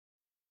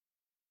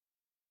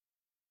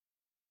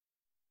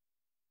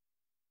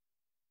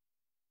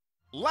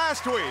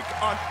Last week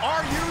on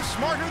Are You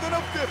Smarter Than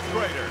a Fifth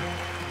Grader?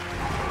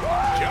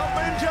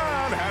 Jumpin'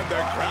 John had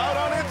the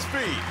crowd on its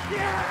feet.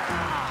 Yeah!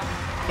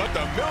 But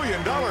the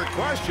million-dollar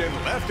question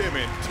left him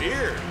in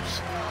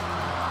tears.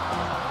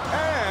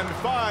 And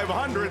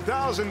 $500,000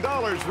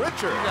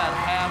 richer. You got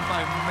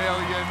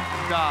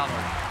 $500,000.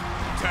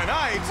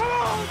 Tonight,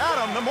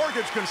 Adam, the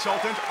mortgage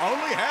consultant,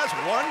 only has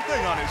one thing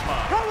on his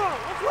mind. Come on,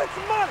 let's win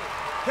some money.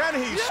 Can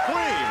he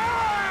scream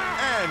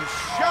and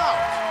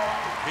shout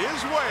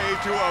his way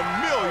to $1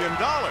 million?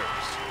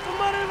 The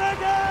money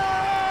maker!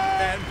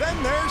 And then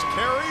there's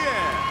Carrie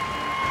Ann.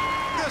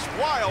 This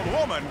wild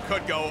woman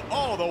could go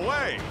all the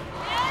way.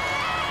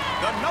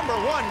 The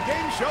 #1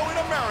 game show in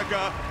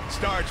America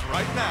starts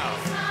right now.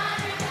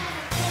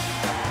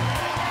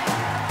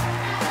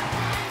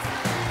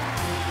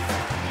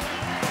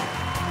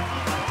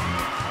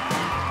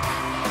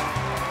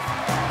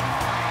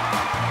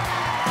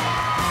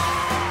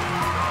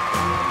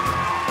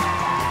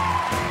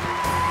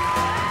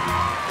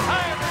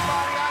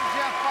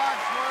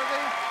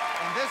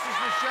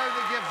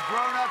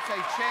 Grown-ups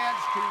a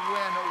chance to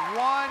win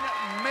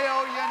 $1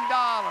 million.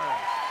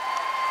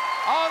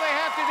 All they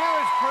have to do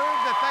is prove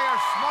that they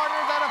are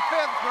smarter than a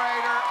fifth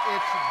grader.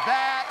 It's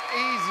that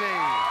easy.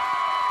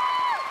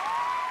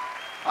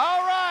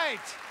 All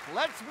right,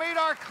 let's meet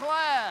our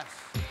class.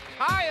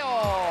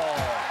 Kyle,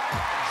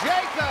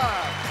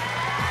 Jacob,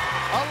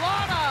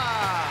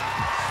 Alana,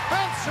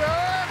 Spencer,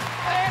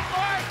 and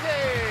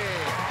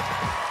Marty.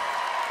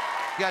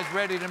 You guys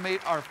ready to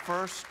meet our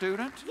first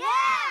student? Yeah!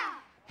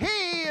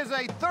 He is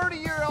a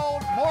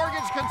 30-year-old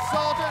mortgage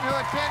consultant who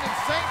attended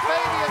St.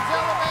 Fabian's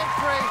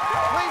Elementary.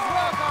 Please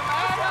welcome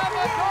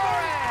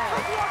Adori.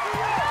 Let's walk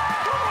around.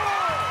 Come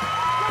on.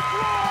 Let's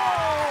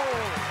roll.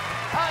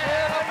 Hi,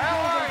 Adam.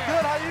 How are you?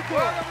 Good. How you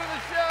doing? Welcome to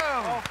the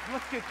show. Oh,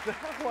 look at that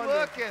one.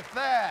 Look at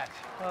that.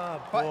 Oh,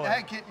 boy.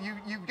 Hey,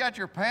 you've got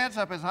your pants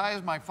up as high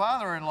as my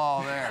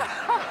father-in-law there.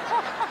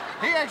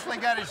 He actually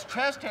got his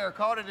chest hair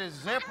caught at his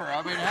zipper.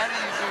 I mean, how do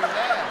you do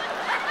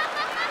that?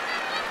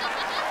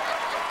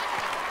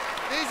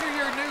 These are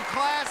your new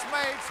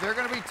classmates. They're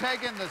going to be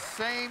taking the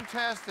same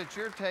test that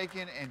you're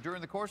taking, and during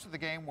the course of the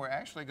game, we're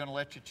actually going to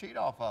let you cheat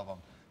off of them.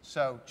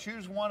 So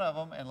choose one of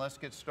them, and let's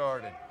get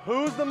started.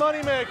 Who's the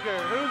money maker?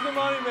 Who's the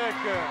money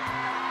maker?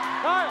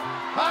 Kyle!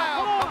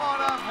 Kyle, come on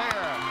up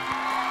here.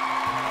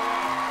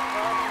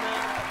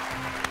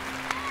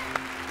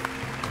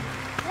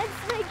 Let's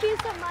make you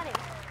some money.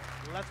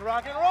 Let's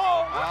rock and roll.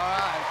 All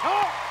right. Come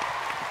on.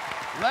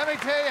 Let me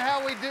tell you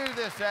how we do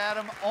this,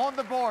 Adam. On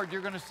the board,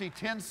 you're going to see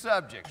 10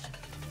 subjects.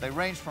 They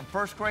range from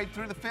first grade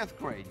through the fifth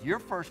grade. Your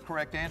first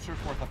correct answer is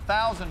worth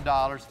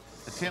 $1,000.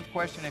 The 10th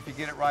question, if you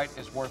get it right,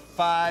 is worth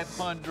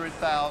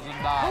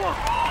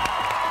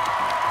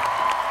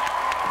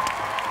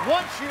 $500,000.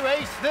 Once you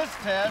ace this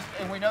test,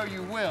 and we know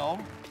you will,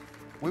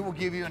 we will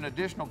give you an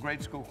additional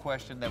grade school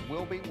question that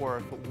will be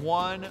worth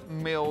 $1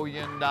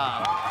 million.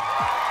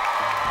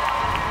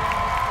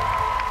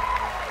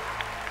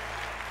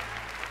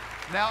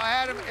 Now,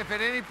 Adam, if at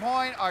any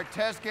point our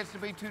test gets to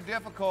be too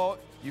difficult,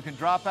 you can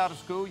drop out of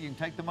school, you can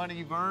take the money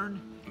you've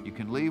earned, you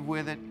can leave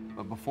with it,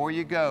 but before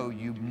you go,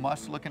 you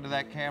must look into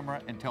that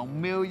camera and tell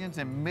millions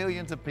and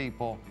millions of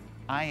people,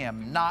 I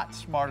am not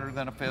smarter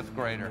than a fifth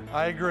grader.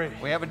 I agree.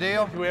 We have a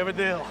deal? We have a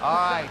deal.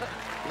 All right,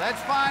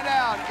 let's find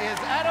out. Is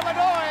Adam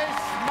Adori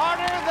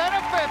smarter than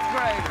a fifth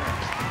grader?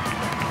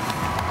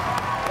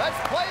 Let's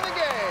play the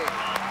game.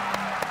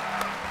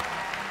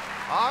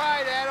 All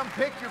right, Adam,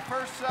 pick your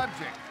first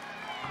subject.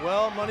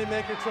 Well,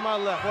 moneymaker to my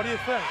left. What do you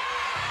think?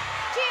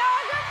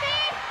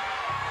 Geography,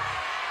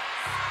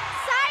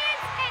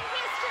 science, and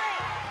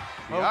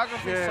history.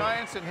 Geography, Okay.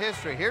 science, and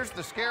history. Here's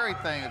the scary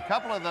thing. A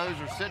couple of those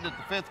are sitting at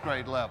the fifth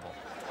grade level.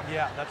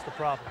 Yeah, that's the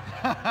problem.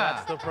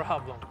 That's the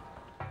problem.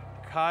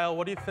 Kyle,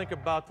 what do you think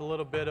about the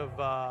little bit of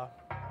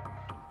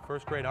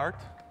first grade art?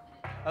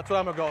 That's what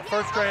I'm going to go.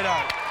 First grade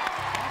art.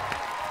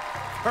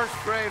 First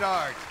grade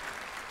art.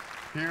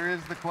 Here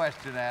is the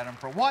question, Adam,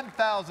 for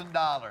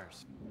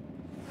 $1,000.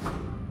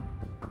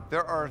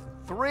 There are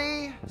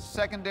 3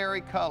 secondary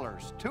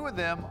colors. 2 of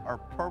them are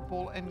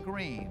purple and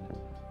green.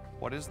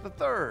 What is the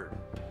third?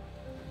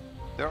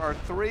 There are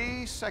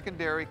 3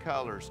 secondary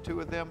colors. 2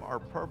 of them are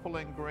purple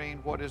and green.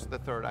 What is the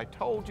third? I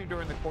told you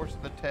during the course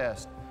of the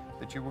test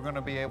that you were going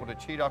to be able to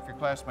cheat off your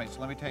classmates.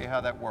 Let me tell you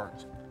how that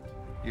works.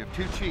 You have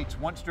 2 cheats.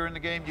 Once during the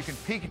game, you can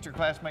peek at your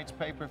classmates'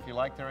 paper if you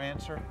like their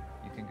answer.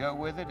 You can go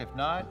with it. If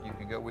not, you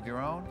can go with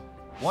your own.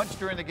 Once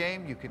during the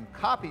game, you can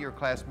copy your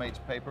classmates'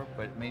 paper,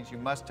 but it means you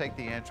must take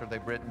the answer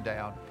they've written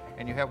down.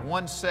 And you have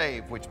 1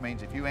 save, which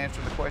means if you answer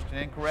the question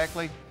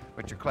incorrectly,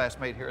 but your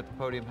classmate here at the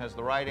podium has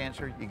the right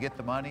answer, you get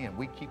the money, and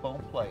we keep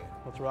on playing.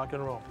 Let's rock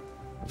and roll.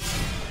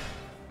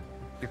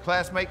 Your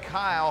classmate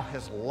Kyle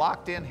has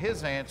locked in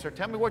his answer.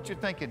 Tell me what you're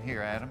thinking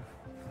here, Adam.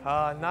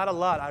 Not a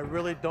lot. I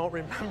really don't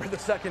remember the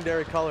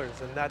secondary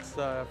colors, and that's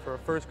for a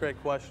first grade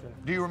question.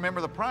 Do you remember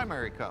the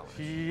primary colors?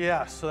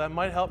 Yes, so that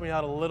might help me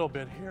out a little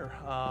bit here.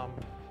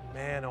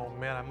 Man, oh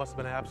man, I must have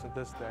been absent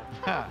this day.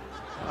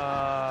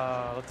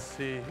 Let's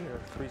see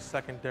here, 3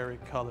 secondary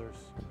colors.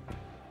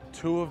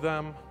 Two of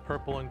them,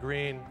 purple and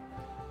green.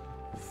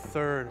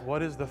 Third,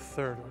 what is the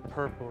third one?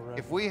 Purple, red.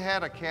 If we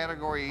had a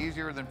category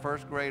easier than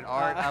first grade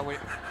art, I would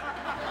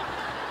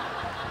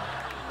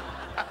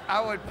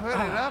put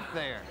it up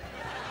there.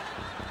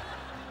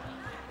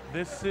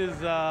 This is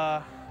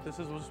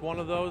just one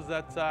of those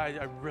that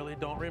I really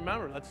don't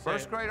remember. Let's say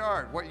First grade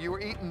art. What, you were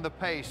eating the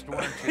paste,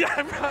 weren't you? Yeah,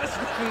 I'm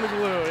eating the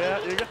glue.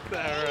 Yeah, you got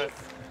that right.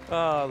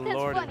 Oh, That's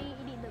Lordy. funny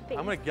eating the paste.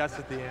 I'm gonna guess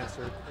at the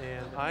answer,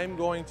 and I'm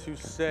going to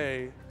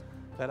say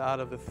that out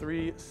of the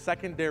three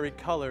secondary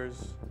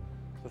colors,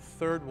 the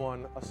third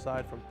one,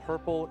 aside from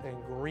purple and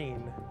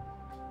green,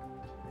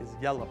 is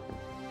yellow.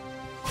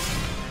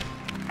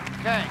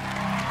 Okay.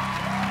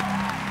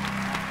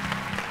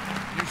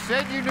 You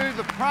said you knew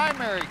the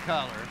primary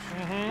colors.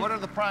 Mm-hmm. What are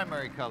the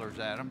primary colors,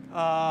 Adam?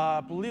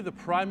 I believe the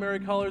primary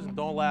colors, and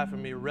don't laugh at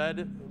me,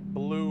 red,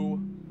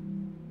 blue,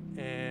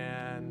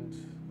 and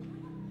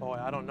boy,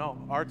 I don't know.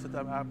 Arts at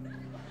that.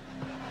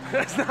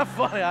 It's not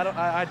funny.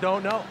 I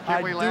don't know.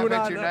 Can we laugh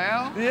at you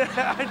now?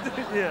 Yeah, I do.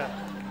 Yeah,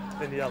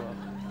 and yellow.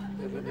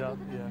 Is it yellow?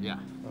 Yeah. Yeah.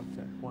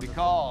 Okay. Wonderful.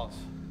 Because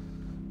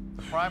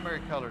the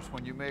primary colors,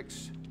 when you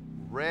mix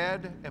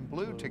red and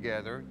blue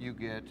together, you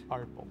get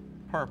Purple.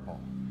 purple.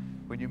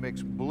 When you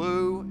mix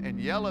blue and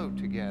yellow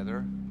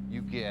together,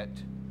 you get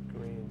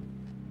Green.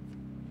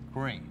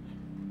 green.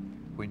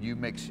 When you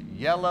mix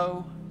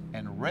yellow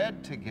and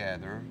red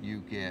together,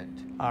 you get,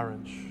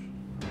 Orange.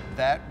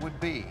 that would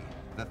be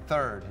the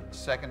third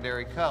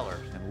secondary color.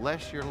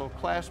 Unless your little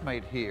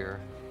classmate here,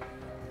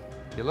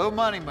 your little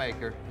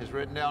moneymaker, has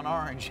written down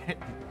orange,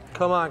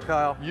 Come on,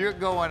 Kyle. you're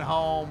going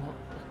home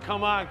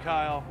Come on,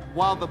 Kyle.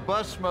 while the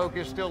bus smoke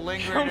is still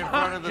lingering in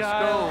front of the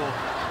Kyle. school.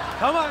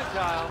 Come on,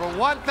 Kyle. For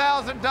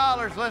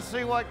 $1,000, let's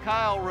see what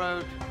Kyle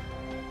wrote.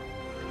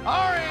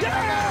 Orange, you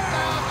got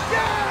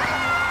 $1,000.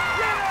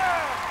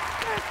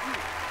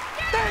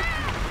 Thank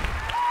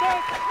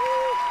you.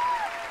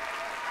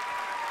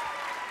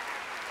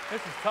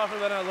 This is tougher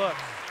than it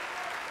looks.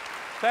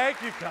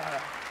 Thank you,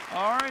 Kyle.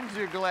 Orange,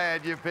 you're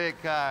glad you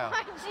picked Kyle.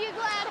 Aren't you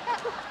glad?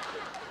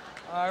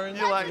 Orange.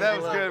 You like that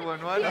was a good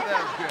one, wasn't it?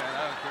 That was good.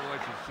 I don't care what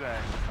you say.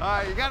 All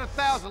right, you got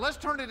 1,000. Let's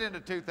turn it into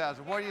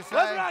 2,000. What do you say?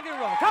 Let's rock and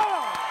roll. Come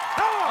on.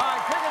 Come All on.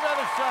 right, pick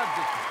another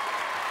subject.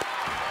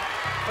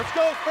 Let's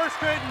go with first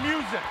grade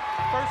music.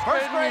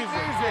 First grade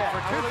music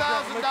for I'm gonna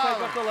take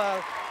 $2,000. up the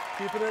loud.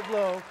 Keeping it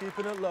low.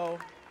 Keeping it low.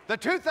 The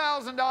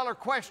 $2,000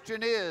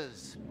 question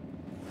is,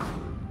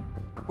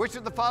 which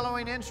of the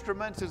following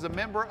instruments is a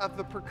member of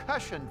the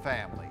percussion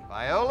family?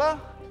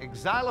 Viola,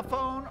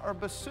 xylophone, or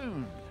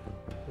bassoon?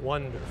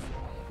 Wonderful.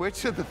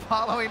 Which of the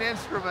following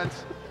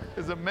instruments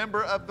is a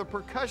member of the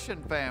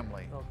percussion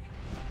family? Okay.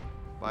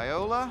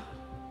 Viola,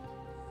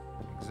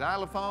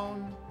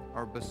 xylophone,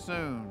 or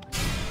bassoon?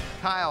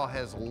 Kyle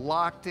has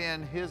locked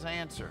in his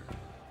answer.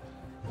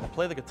 I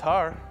play the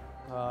guitar.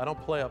 I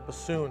don't play a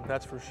bassoon,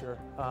 that's for sure.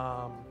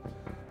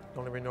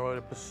 Don't even know what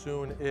a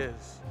bassoon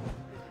is.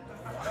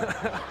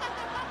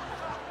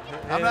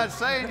 I'm not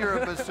saying you're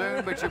a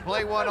bassoon, but you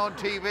play one on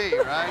TV,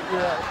 right?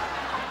 Yeah.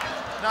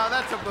 No,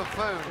 that's a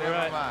buffoon. Never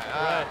Right. mind.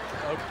 Right.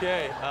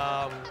 Okay.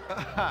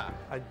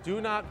 I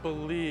do not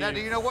believe. Now, do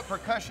you know what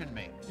percussion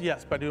means?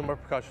 Yes, but I do know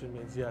what percussion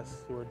means.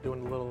 Yes, we're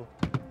doing a little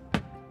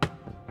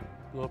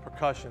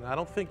percussion. I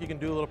don't think you can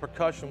do a little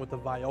percussion with the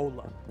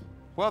viola.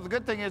 Well, the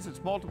good thing is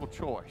it's multiple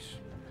choice.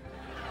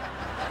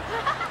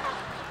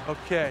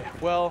 Okay.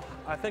 Well,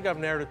 I think I've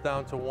narrowed it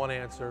down to one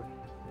answer.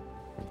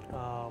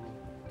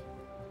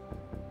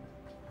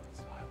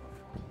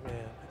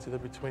 Man, it's either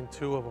between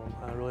two of them.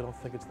 I really don't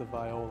think it's the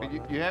viola. But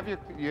you have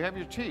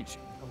your cheats.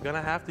 I'm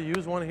gonna have to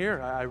use one here.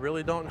 I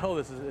really don't know.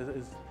 This is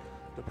as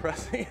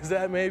depressing as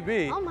that may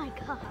be. Oh my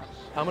gosh.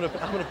 I'm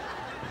gonna.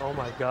 Oh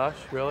my gosh,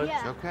 really?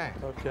 Yeah. Okay.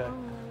 Okay.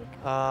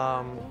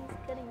 Oh my gosh.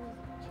 He's getting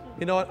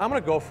You know what? I'm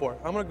gonna go for it.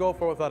 I'm gonna go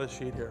for it without a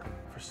sheet here.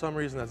 For some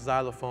reason, that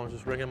xylophone is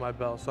just ringing my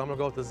bell, so I'm gonna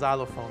go with the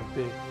xylophone,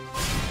 B.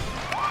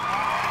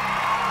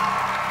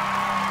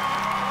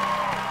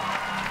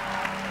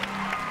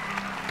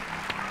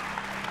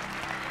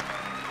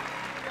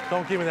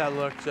 Don't give me that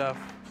look, Jeff.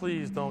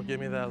 Please don't give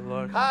me that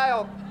look.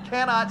 Kyle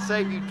cannot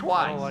save you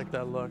twice. I don't like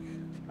that look.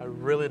 I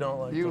really don't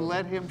like You that.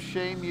 let him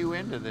shame you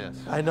into this.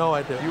 I know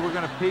I did. You were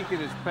going to peek at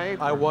his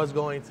paper. I was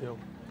going to.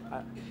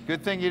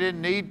 Good thing you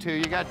didn't need to.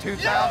 You got $2,000.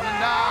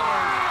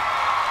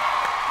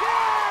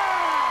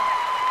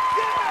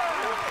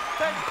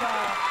 Thanks,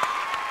 Kyle.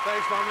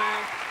 Thanks, my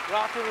man.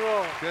 Rock and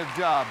roll. Good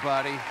job,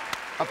 buddy.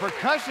 A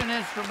percussion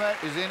instrument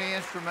is any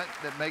instrument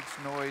that makes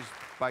noise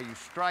by you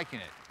striking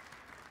it.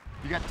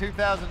 You got $2,000.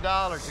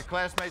 Your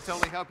classmates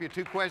only help you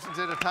 2 questions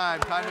at a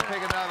time. Time to pick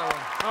another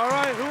one. All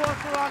right, who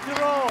wants to rock and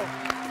roll?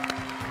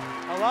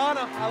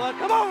 Alana,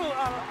 come on,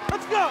 Alana.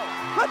 Let's go.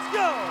 Let's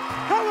go.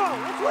 Come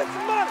on, let's win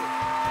some money.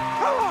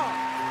 Come on.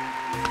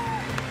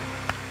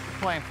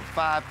 You're playing for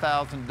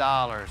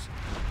 $5,000.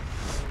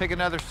 Pick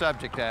another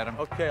subject, Adam.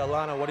 Okay,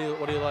 Alana, what do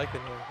you like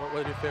in here? What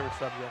are your favorite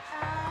subjects?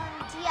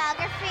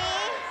 Geography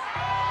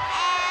and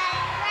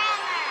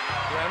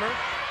grammar. Grammar?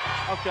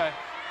 Okay.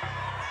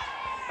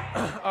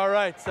 All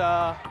right.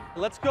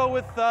 Let's go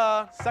with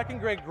second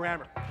grade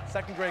grammar.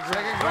 Second grade grammar.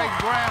 Second grade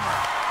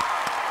grammar.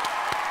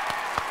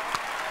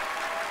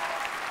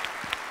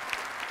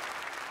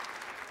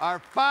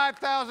 Our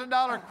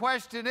 $5,000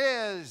 question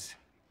is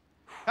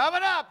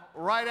coming up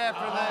right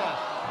after this.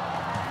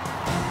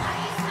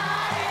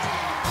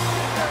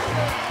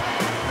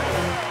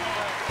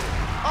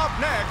 Up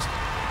next,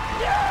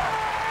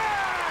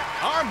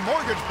 our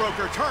mortgage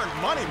broker turned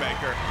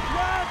moneymaker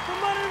Yes, the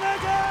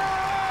moneymaker!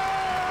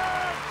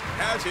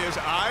 has his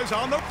eyes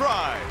on the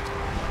prize.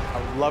 I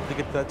would love to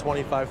get to that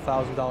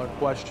 $25,000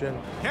 question.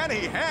 Can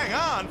he hang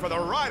on for the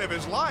ride of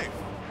his life?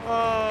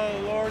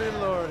 Oh, lordy,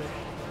 lordy.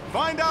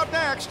 Find out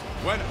next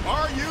when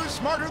Are You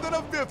Smarter Than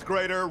a Fifth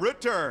Grader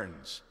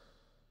returns.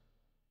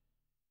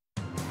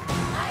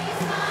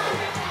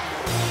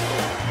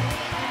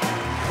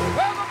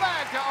 Welcome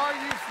back to Are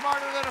You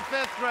Smarter Than a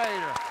Fifth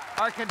Grader?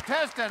 Our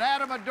contestant,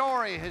 Adam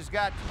Adori, has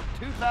got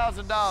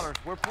 $2,000.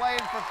 We're playing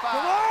for $5,000.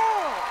 Come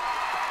on!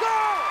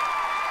 Go!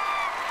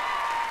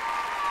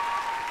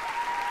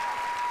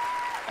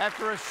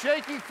 After a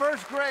shaky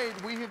first grade,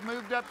 we have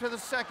moved up to the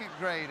second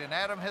grade, and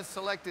Adam has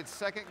selected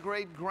second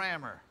grade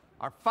grammar.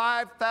 Our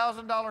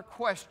 $5,000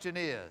 question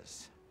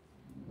is,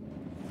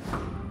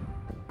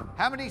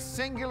 how many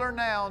singular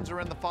nouns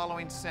are in the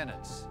following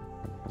sentence?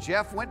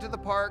 Jeff went to the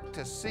park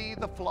to see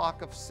the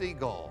flock of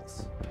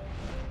seagulls.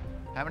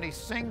 How many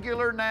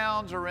singular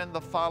nouns are in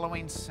the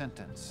following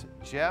sentence?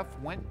 Jeff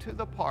went to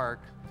the park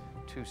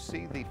to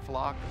see the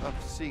flock of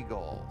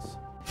seagulls.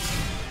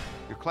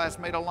 Your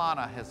classmate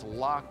Alana has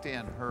locked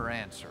in her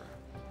answer.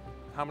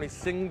 How many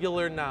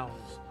singular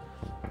nouns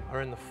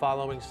are in the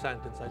following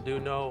sentence? I do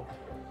know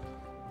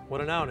what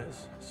a noun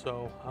is.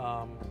 So,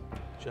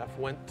 Jeff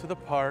went to the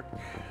park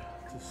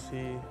to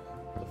see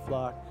the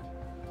flock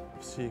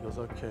of seagulls.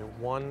 Okay,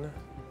 one.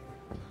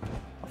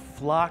 A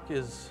flock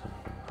is,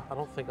 I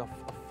don't think a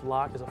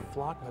flock, is a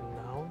flock a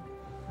noun?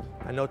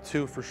 I know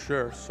two for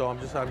sure. So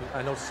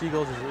I know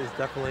seagulls is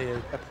definitely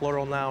a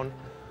plural noun.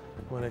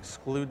 I'm going to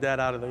exclude that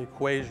out of the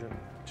equation.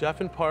 Jeff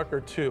and Park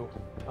are two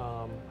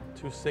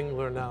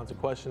singular nouns. The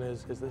question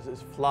is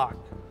flock,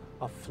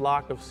 a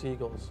flock of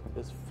seagulls.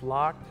 Is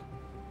flock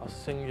a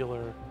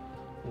singular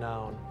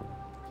noun?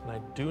 And I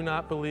do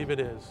not believe it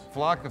is.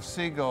 Flock of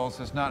seagulls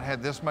has not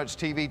had this much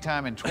TV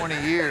time in 20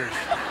 years.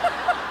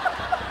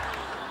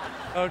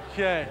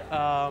 Okay,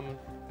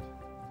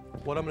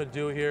 what I'm going to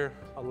do here,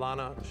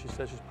 Alana, she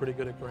says she's pretty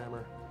good at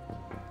grammar.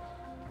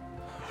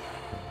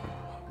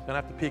 I'm going to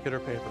have to peek at her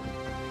paper.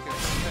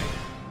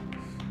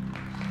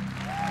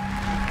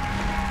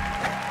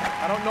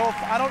 I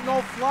don't know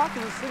if flock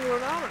is a singular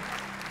noun.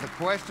 The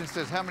question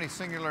says, how many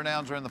singular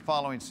nouns are in the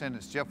following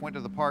sentence? Jeff went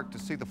to the park to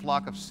see the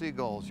flock of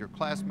seagulls. Your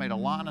classmate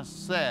Alana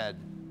said,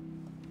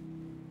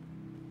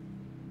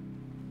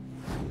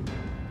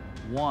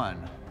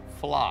 one,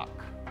 flock.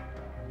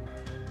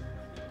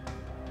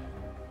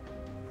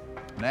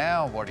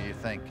 Now, what are you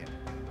thinking?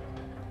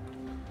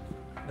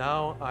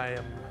 Now I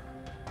am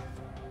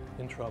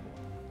in trouble.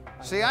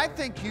 See, I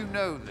think you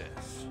know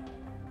this.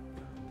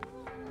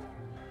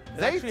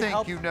 They actually think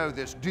helps- you know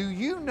this. Do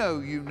you know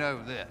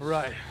this?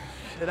 Right.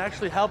 It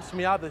actually helps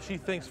me out that she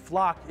thinks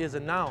flock is a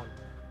noun,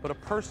 but a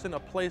person, a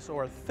place,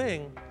 or a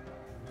thing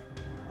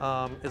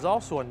is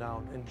also a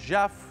noun. And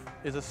Jeff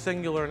is a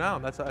singular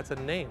noun. That's a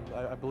name.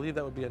 I believe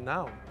that would be a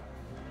noun.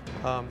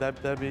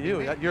 That'd be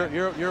you. You're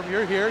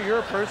here. You're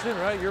a person,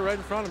 right? You're right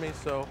in front of me.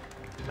 So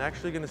I'm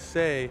actually gonna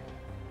say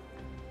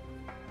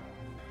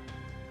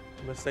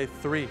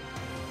 3.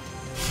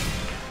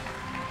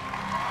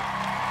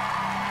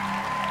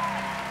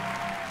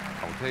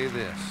 I'll tell you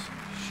this,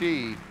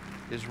 she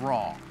is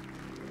wrong.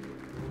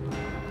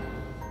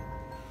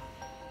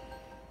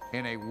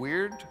 In a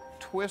weird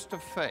twist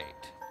of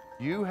fate,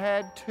 you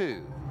had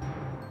 2,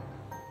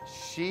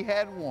 she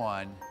had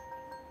 1,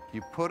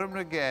 you put them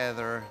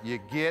together, you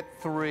get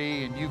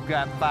 3, and you've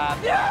got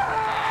 5. Yeah!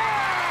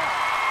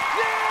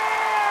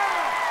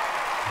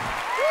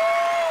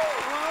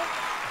 Well,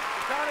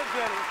 kind of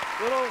get it.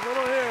 Little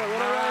here,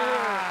 little right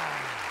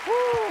here.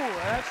 Woo!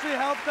 It actually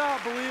helped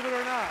out, believe it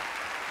or not.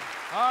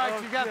 All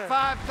right, you got Okay.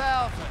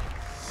 5,000.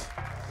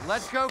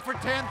 Let's go for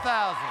 10,000.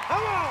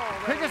 Come on!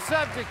 Pick a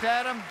subject,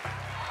 Adam.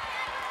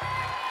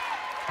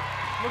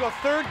 We'll go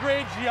 3rd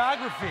grade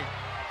geography.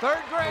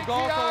 3rd grade We'll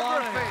go with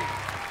Alana geography.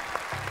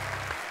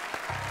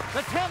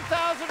 The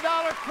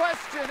 $10,000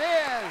 question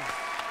is,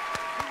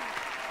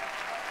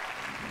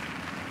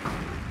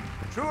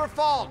 true or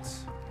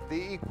false?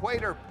 The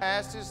equator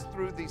passes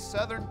through the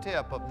southern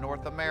tip of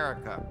North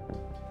America.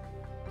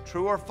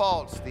 True or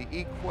false? The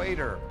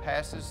equator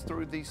passes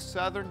through the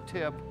southern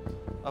tip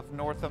of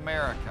North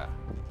America.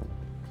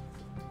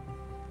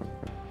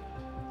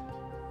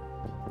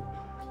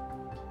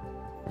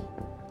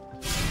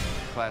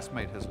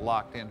 Classmate has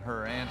locked in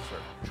her answer.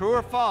 True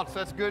or false?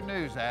 That's good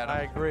news, Adam.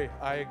 I agree.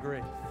 I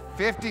agree.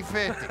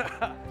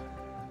 50-50.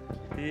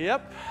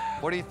 Yep.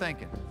 What are you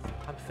thinking?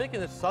 I'm thinking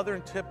the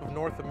southern tip of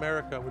North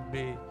America would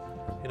be,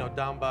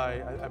 down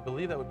by, I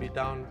believe that would be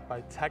down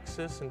by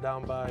Texas and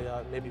down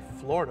by maybe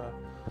Florida.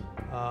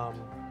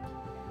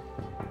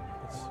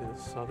 let's see, the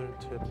southern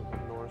tip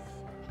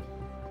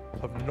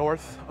of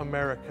North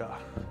America.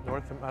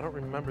 I don't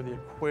remember the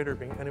equator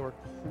being anywhere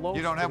close.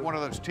 You don't to have one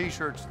of those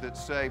T-shirts that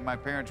say, "My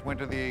parents went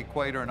to the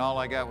equator and all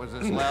I got was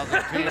this lousy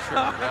T-shirt,"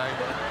 right?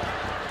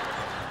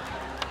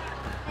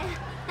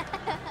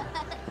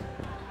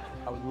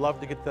 I would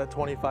love to get that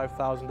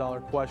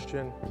 $25,000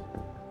 question.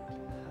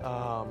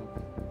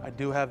 I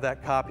do have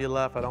that copy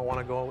left. I don't want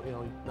to go,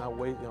 not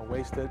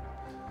waste it.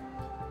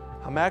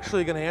 I'm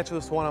actually going to answer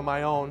this one on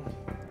my own,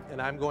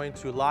 and I'm going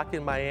to lock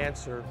in my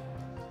answer.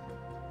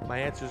 My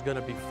answer is going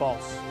to be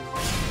false.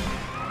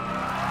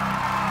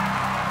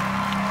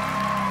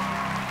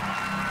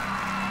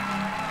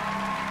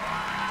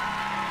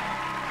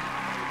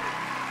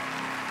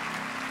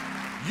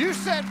 You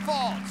said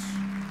false.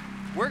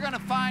 We're going to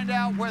find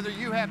out whether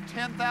you have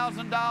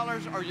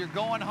 $10,000 or you're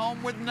going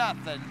home with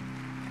nothing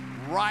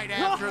right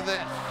after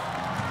this.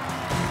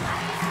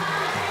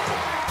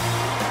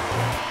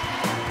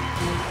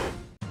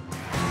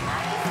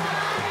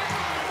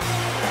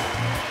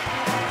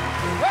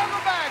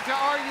 Welcome back to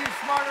Are You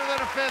Smarter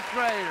Than a Fifth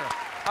Grader?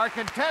 Our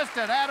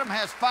contestant, Adam,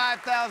 has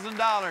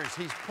 $5,000.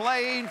 He's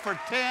playing for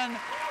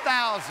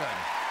 $10,000.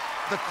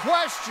 The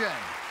question,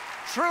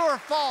 true or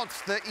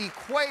false, the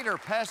equator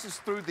passes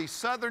through the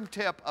southern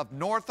tip of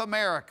North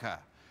America.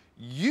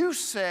 You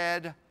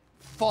said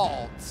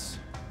false.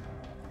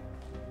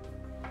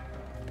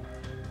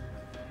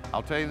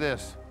 I'll tell you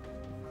this.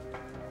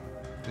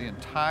 The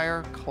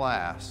entire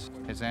class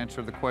has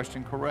answered the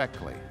question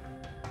correctly.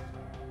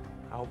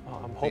 I hope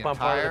I'm part of the class.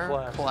 The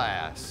entire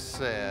class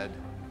said...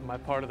 Am I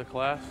part of the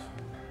class?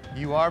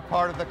 You are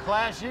part of the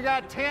class. You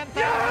got $10,000.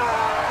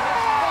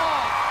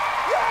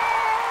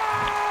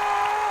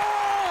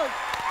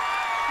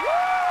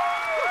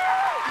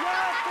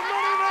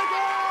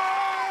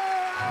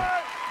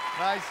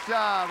 Nice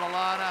job,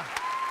 Alana.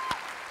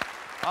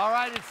 All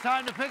right, it's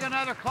time to pick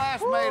another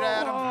classmate,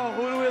 Adam. Oh,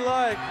 who do we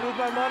like? Who's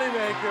my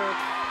moneymaker?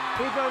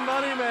 Who's my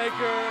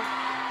moneymaker?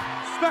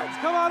 Spence,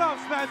 come on up,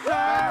 Spencer.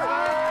 Come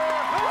on.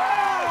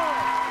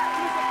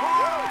 Give us a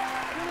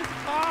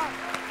pop.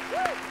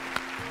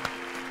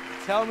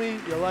 Tell me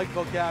you like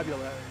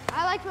vocabulary.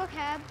 I like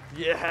vocab.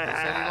 Yeah. He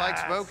said he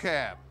likes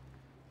vocab.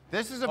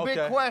 This is a big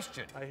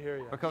question. I hear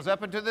you. Because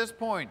up until this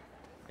point,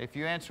 if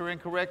you answer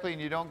incorrectly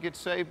and you don't get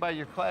saved by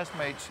your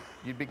classmates,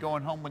 you'd be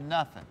going home with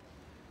nothing.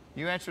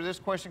 You answer this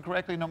question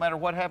correctly, no matter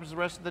what happens the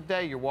rest of the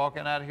day, you're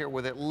walking out of here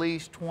with at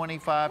least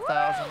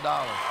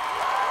 $25,000.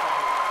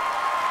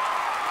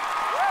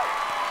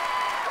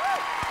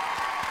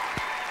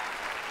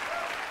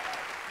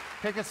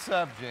 Pick a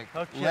subject.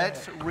 Okay.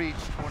 Let's reach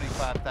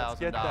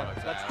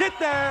 $25,000. Let's get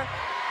there.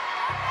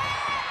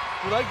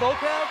 You like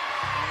vocab?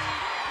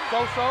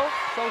 So-so?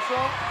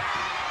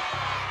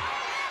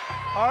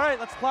 All right,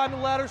 let's climb the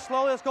ladder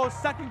slowly. Let's go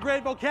second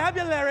grade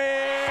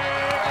vocabulary.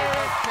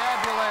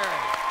 Vocabulary.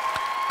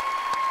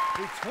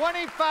 The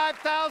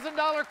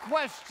 $25,000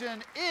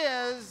 question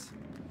is,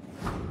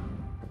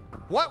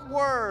 what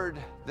word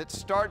that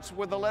starts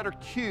with the letter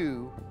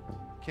Q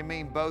can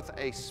mean both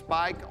a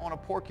spike on a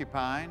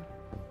porcupine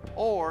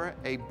or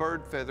a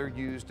bird feather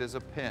used as a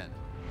pen?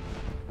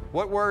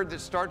 What word that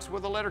starts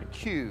with the letter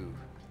Q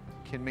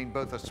can mean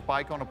both a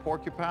spike on a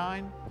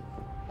porcupine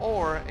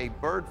or a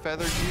bird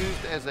feather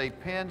used as a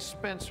pen?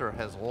 Spencer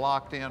has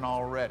locked in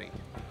already.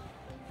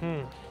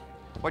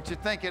 What you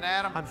thinking,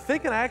 Adam? I'm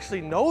thinking I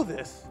actually know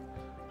this.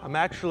 I'm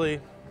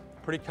actually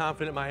pretty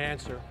confident in my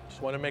answer.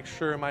 Just want to make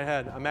sure in my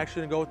head. I'm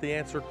actually going to go with the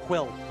answer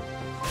quill.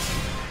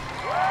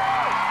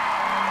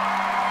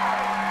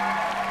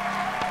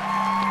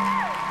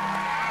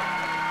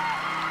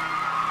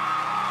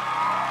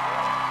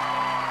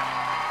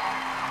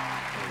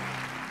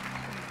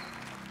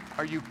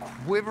 Are you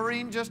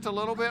quivering just a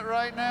little bit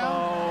right now?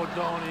 Oh,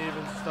 don't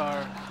even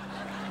start.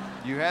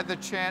 You had the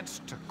chance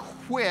to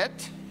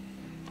quit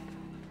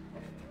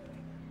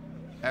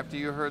after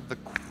you heard the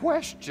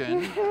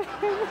question.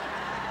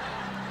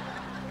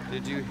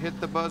 Did you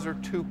hit the buzzer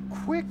too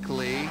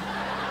quickly?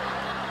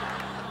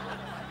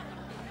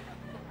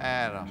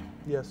 Adam.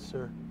 Yes,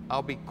 sir.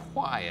 I'll be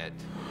quiet.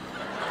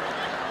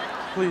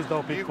 Please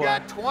don't be You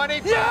quiet. got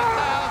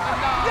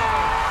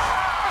 $25,000.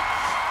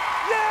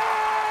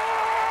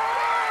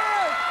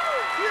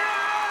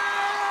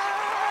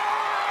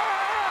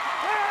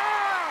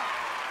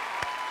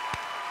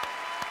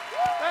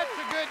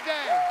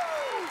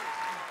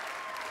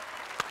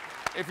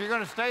 If you're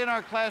going to stay in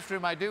our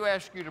classroom, I do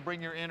ask you to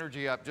bring your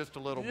energy up just a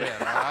little bit,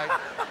 all right?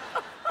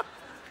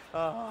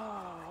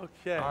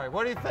 Okay. All right,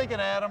 what are you thinking,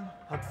 Adam?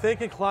 I'm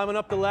thinking climbing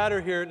up the ladder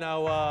here.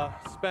 Now,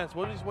 Spence,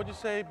 what'd you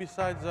say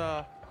besides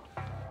the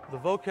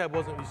vocab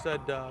wasn't, you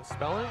said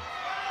spelling?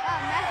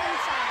 Math and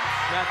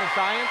science. Math and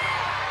science?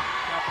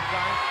 Math and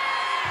science?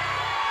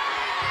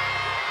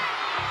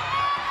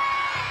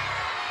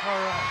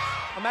 All right.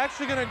 I'm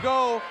actually going to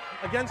go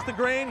against the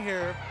grain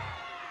here.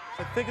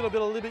 I think it'll be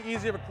a little bit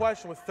easier of a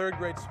question with third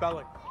grade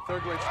spelling.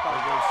 Third grade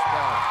spelling.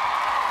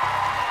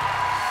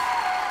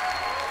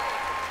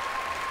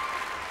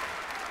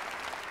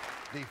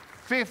 The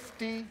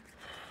 $50,000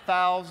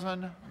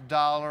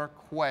 $25,000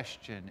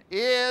 question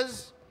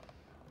is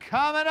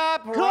coming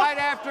up right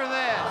after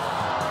this.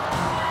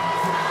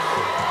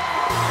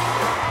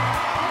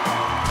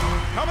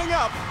 Coming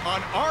up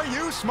on Are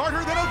You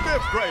Smarter Than a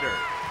Fifth Grader?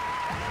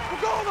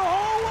 We're going the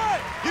whole way.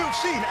 You've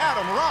seen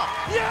Adam rock.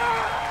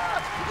 Yeah!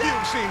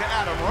 You've seen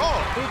Adam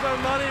roll. Who's our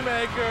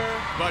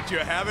moneymaker? But you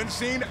haven't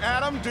seen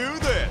Adam do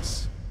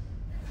this.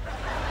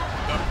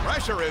 The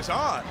pressure is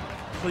on.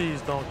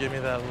 Please don't give me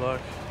that look.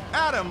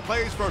 Adam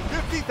plays for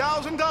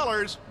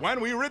 $50,000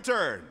 when we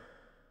return.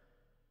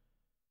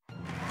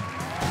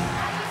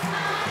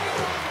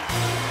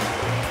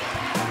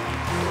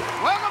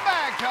 Welcome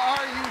back to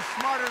Are You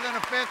Smarter Than a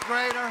Fifth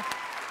Grader?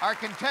 Our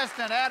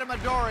contestant, Adam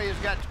Adori, has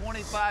got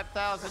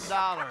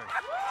 $25,000.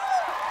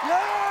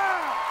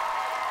 Yeah!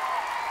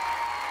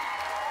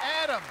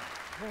 Adam,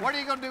 what are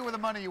you going to do with the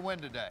money you win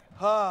today?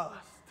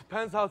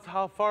 Depends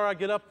how far I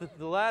get up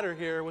the ladder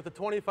here. With the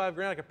 25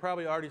 grand, I could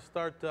probably already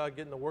start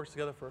getting the works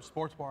together for a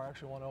sports bar I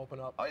actually want to open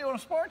up. Oh, you want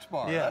a sports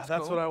bar? Yeah,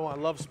 that's cool. what I want.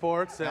 I love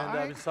sports, and All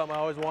right. it's something I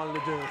always wanted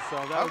to do. So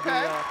that would be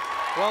Okay.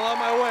 well on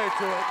my way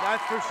to it,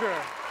 that's for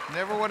sure.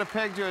 Never would have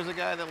pegged you as a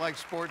guy that likes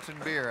sports and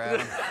beer,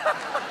 Adam.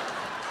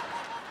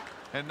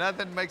 And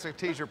nothing makes a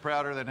teacher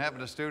prouder than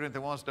having a student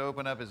that wants to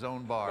open up his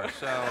own bar.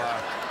 So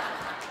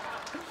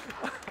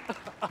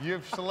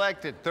you've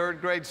selected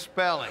third grade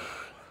spelling.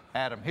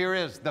 Adam, here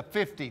is the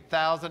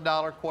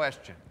 $50,000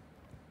 question.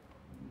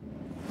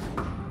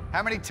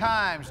 How many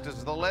times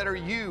does the letter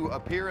U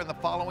appear in the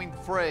following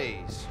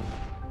phrase?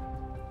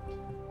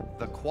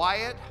 The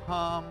quiet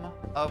hum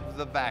of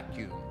the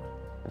vacuum.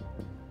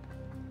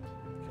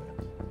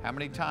 How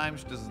many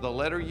times does the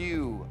letter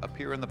U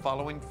appear in the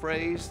following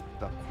phrase?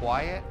 The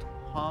quiet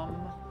hum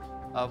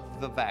of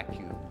the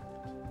vacuum.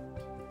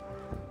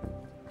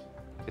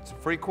 It's a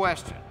free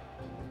question.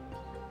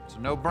 It's a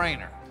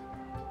no-brainer,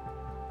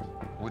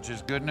 which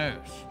is good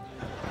news.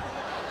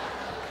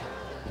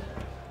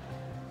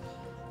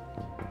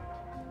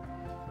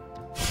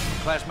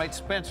 Classmate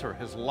Spencer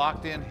has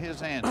locked in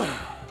his answer.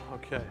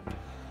 Okay.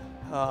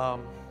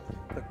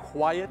 The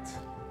quiet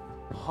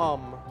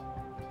hum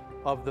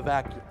of the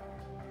vacuum,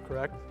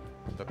 correct?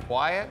 The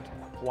quiet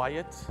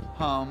Quiet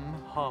hum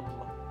hum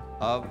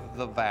of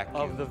the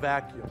vacuum. of the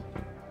vacuum.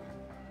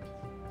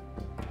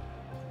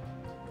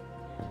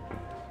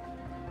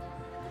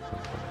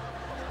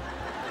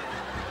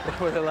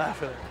 What are they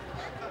laughing at?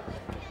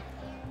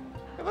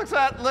 It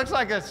looks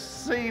like a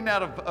scene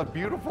out of A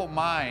Beautiful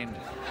Mind.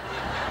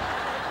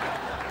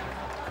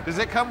 Does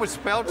it come with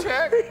spell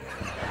check?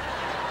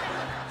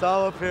 It's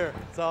all up here.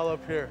 It's all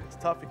up here. It's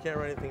tough. You can't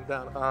write anything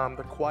down.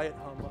 The quiet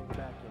hum of the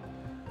vacuum.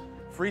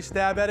 Free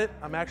stab at it.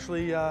 I'm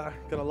actually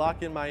gonna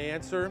lock in my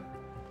answer.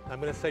 I'm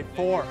gonna say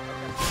 4.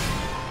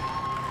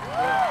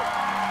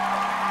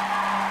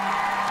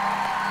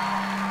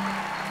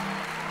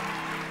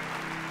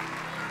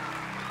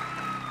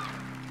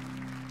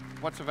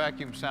 What's a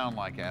vacuum sound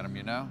like, Adam,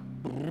 you know?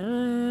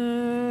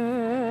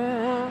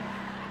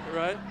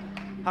 Right?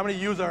 How many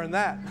U's are in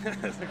that?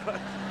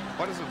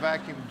 What does a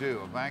vacuum do?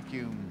 A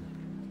vacuum,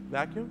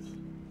 Vacuums?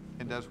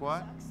 it does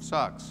what?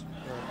 Sucks.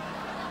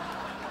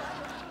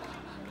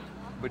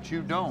 But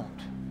you don't.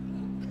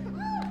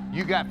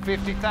 You got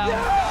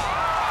 $50,000.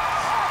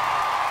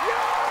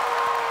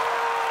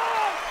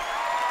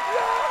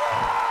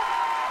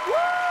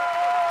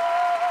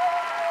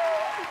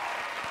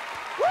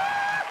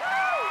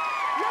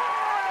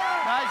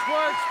 Nice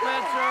work,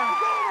 Spencer.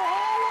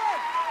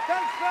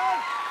 Thanks,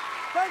 Spence.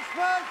 Thanks,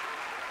 Spence.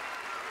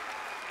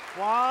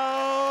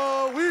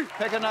 Wow.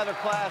 Pick another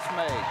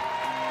classmate.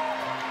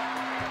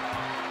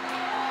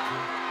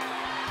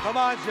 Come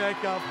on,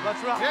 Jacob.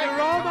 Let's rock Jacob, and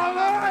roll, come my on,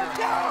 man. let's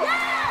Go.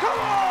 Come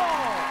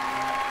on.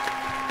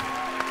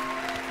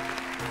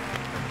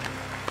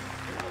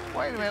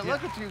 Wait a minute,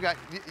 look at you guys.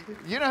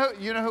 You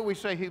know who we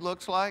say he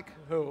looks like?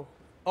 Who?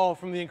 Oh,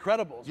 from The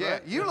Incredibles, Yeah,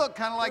 right? you look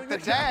kind of like the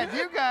dad.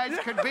 You guys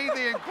could be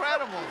the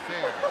Incredibles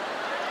here.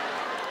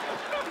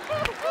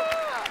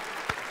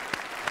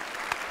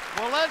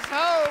 Well, let's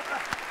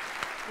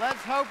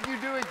hope you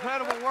do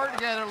incredible work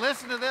together.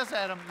 Listen to this,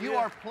 Adam. You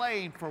are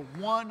playing for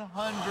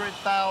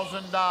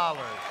 $100,000.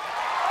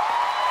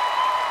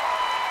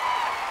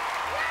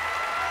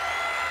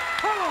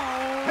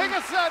 Pick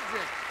a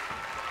subject.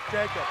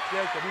 Jacob, you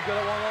good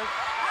at one of those?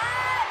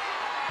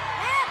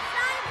 Math,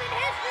 science, and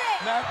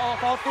history.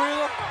 Math, all 3 of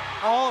them?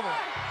 All of them.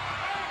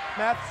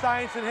 Math,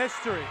 science, and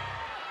history.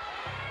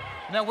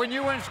 Now, when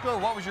you were in school,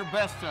 what was your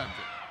best subject?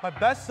 My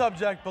best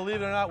subject,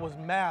 believe it or not, was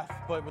math,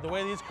 but with the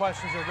way these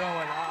questions are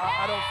going,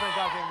 I don't think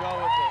I can go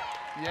with it.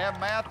 You have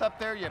math up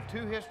there. You have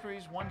 2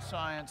 histories, 1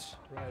 science.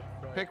 Right.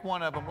 Pick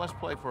one of them. Let's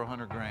play for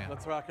 $100 grand.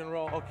 Let's rock and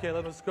roll. Okay,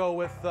 let's go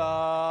with,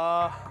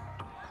 let's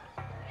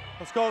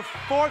go with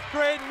 4th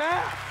grade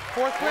math.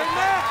 4th grade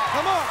math,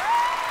 come on.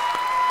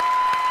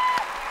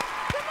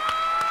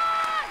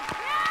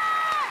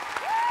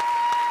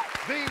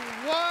 The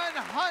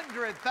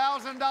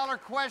 $100,000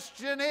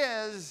 question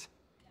is,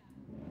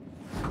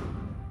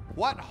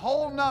 what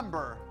whole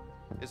number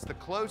is the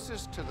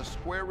closest to the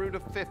square root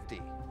of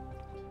 50?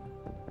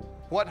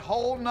 What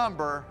whole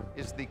number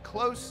is the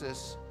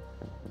closest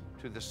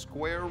to the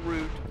square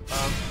root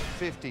of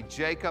 50?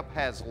 Jacob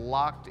has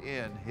locked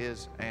in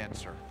his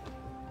answer.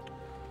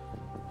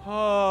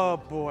 Oh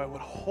boy, what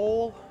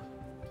whole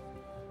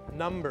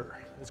number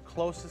is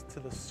closest to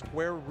the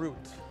square root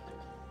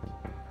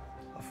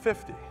of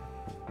 50?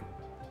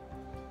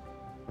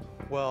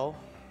 Well,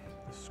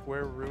 the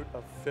square root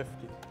of 50.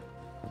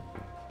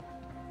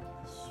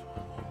 This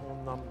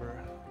whole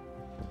number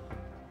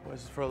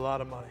was for a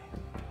lot of money.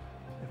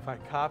 If I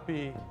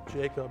copy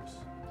Jacob's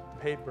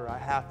paper, I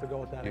have to go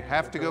with that You answer.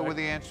 have to go with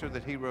the answer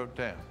that he wrote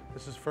down.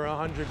 This is for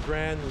 100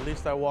 grand. The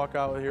least I walk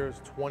out with here is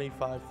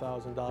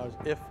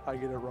 $25,000 if I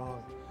get it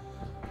wrong.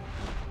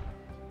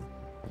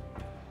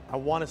 I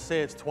want to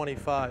say it's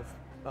 25.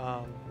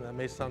 That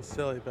may sound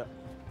silly, but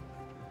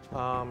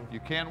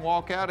You can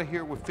walk out of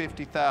here with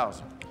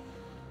 50,000.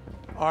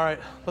 all right,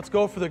 let's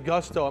go for the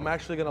gusto. I'm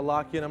actually going to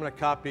lock in. I'm going to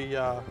copy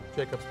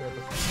Jacob's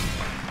paper.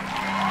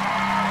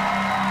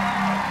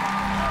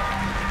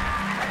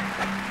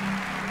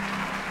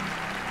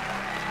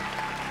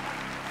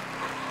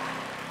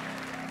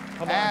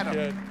 Come on, Adam.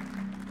 kid.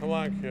 Come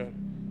on, kid.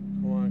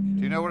 Come on, kid.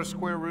 Do you know what a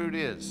square root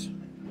is?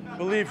 I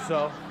believe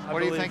so. What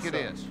do you think it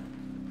is?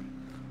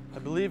 I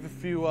believe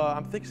if you,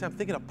 I'm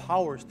thinking of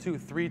powers too.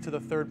 3 to the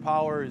 3rd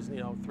power is,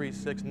 3,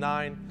 6,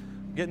 9.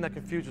 I'm getting that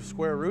confused with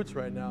square roots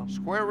right now.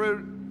 Square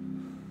root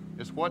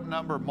is what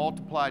number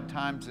multiplied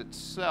times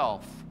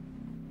itself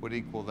would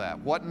equal that.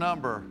 What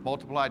number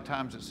multiplied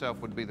times itself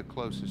would be the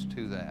closest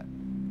to that?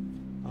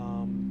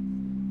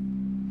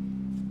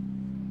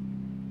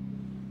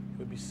 It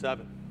would be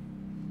 7.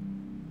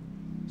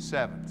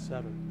 7.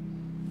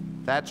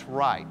 7. That's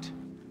right.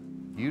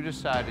 You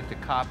decided to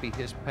copy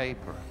his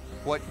paper.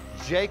 What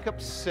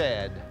Jacob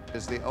said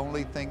is the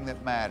only thing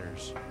that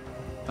matters.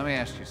 Let me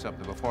ask you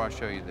something before I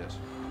show you this.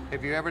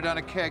 Have you ever done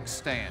a keg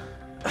stand?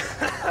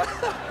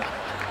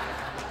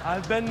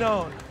 I've been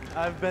known.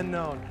 I've been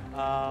known.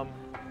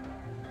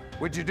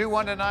 Would you do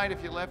one tonight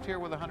if you left here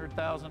with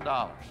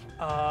 $100,000?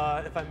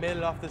 If I made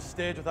it off this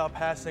stage without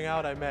passing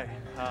out, I may.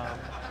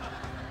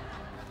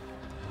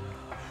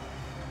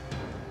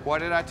 What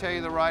did I tell you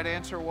the right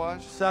answer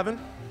was? 7.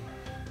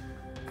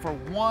 For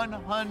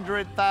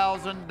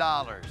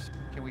 $100,000.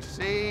 Can we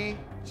see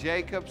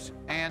Jacob's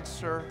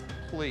answer,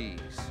 please?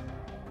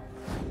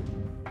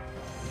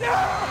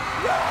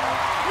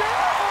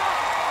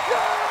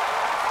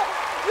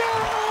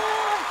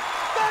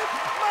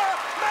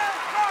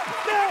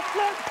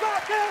 Let's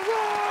rock and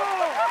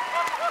roll!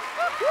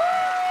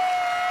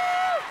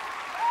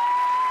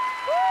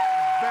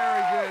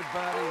 Very good,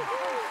 buddy.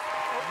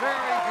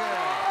 Very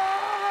good.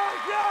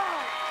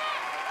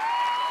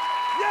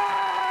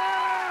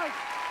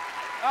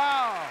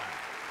 Oh,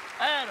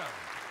 Adam,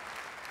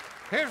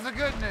 here's the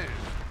good news.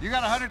 You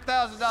got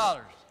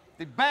 $100,000.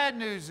 The bad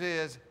news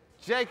is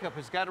Jacob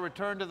has got to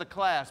return to the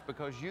class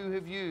because you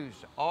have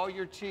used all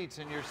your cheats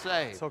in your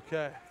save. It's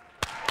okay.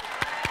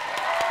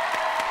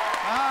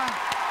 Huh?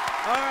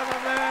 All right,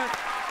 my man.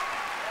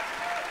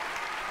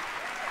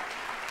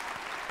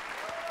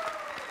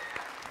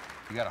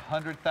 You got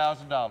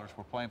 $100,000.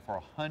 We're playing for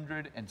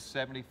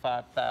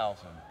 $175,000.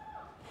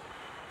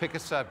 Pick a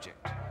subject.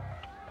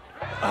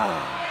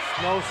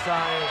 No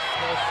science,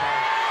 no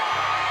science.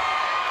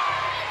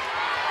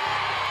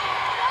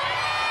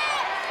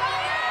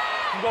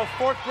 You go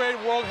 4th grade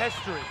world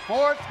history.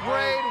 4th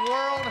grade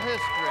world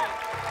history.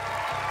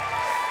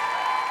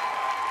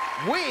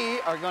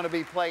 We are going to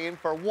be playing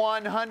for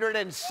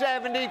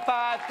 $175,000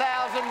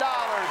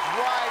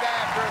 right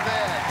after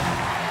this.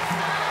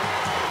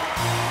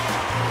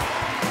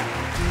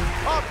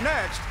 Up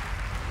next,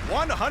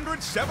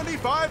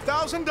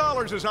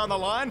 $175,000 is on the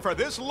line for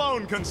this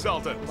loan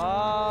consultant. A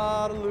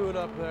lot of loot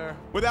up there.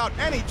 Without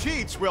any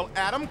cheats, will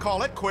Adam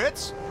call it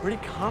quits? Pretty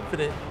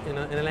confident in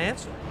an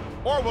answer.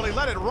 Or will he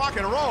let it rock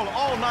and roll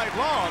all night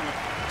long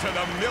to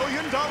the $1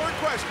 million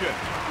question?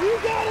 You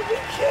gotta be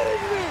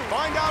kidding me!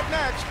 Find out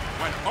next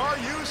when Are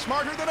You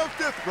Smarter Than a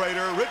 5th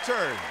Grader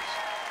returns.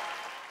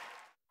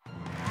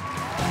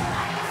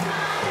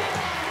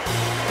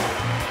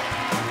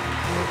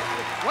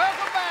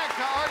 Welcome back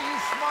to Are You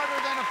Smarter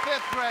Than a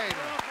 5th Grader?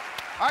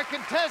 Our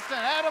contestant,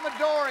 Adam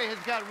Adori,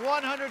 has got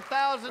 $100,000.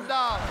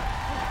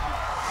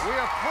 We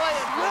are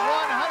playing for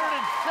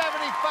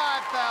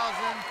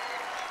 $175,000.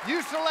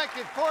 You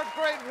selected 4th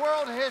grade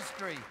world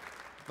history.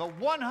 The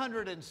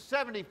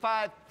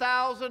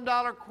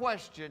 $175,000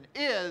 question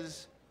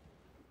is,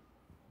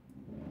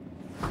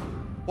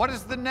 what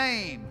is the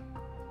name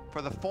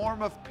for the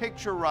form of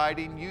picture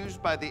writing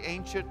used by the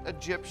ancient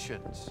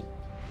Egyptians?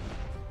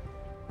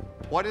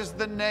 What is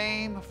the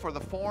name for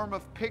the form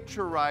of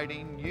picture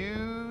writing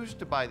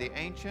used by the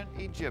ancient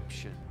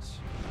Egyptians?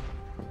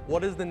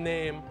 What is the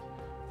name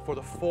for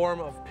the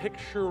form of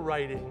picture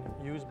writing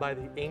used by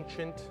the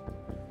ancient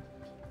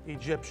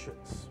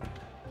Egyptians?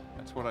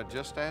 That's what I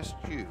just asked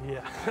you.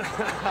 Yeah.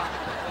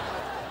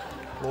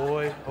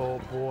 Boy, oh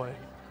boy.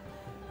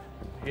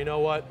 You know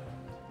what?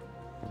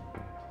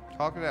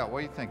 Talk it out. What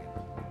are you thinking?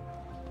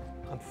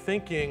 I'm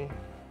thinking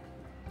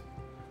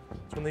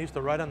It's when they used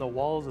to write on the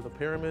walls of the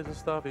pyramids and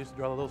stuff. They used to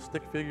draw little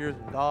stick figures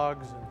and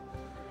dogs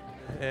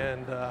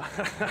and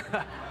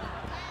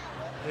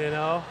you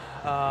know,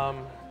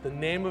 the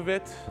name of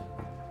it.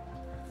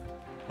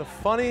 The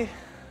funny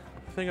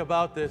thing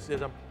about this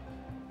is I'm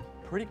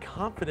pretty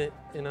confident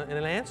in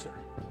an answer.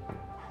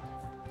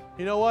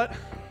 You know what?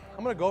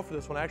 I'm gonna go for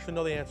this one. I actually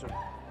know the answer.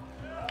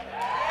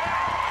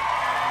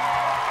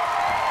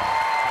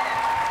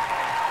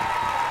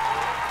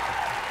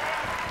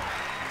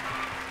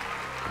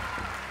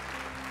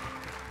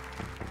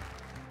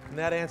 And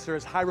that answer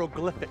is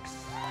hieroglyphics.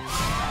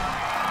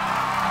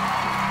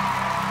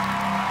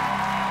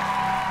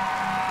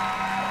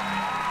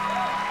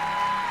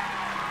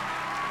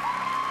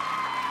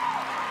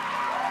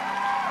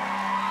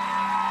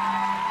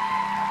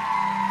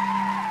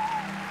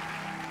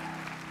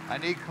 I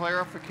need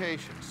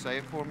clarification. Say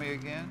it for me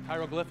again.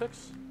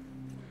 Hieroglyphics?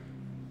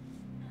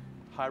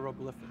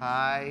 Hieroglyphics.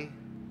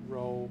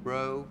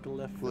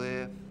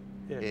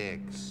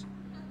 Hieroglyphics.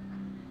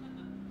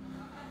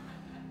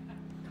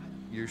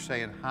 You're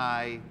saying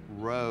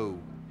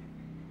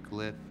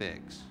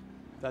hieroglyphics.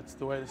 That's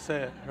the way to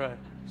say it, right.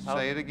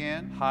 Say it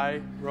again.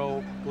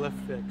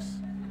 Hieroglyphics.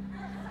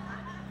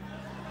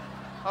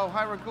 Oh,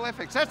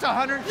 hieroglyphics. That's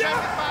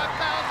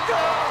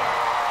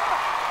 $175,000.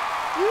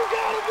 You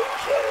gotta be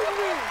kidding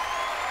me!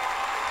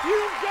 You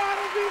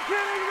gotta be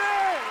kidding me!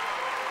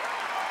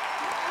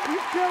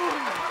 You're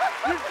killing me!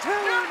 You're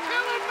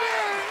killing me!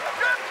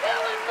 You're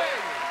killing me!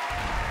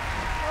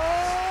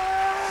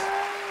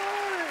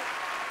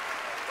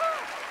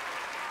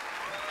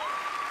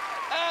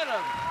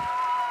 Adam,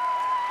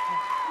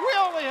 we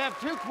only have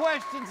 2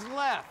 questions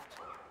left.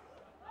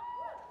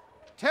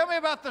 Tell me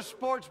about the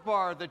sports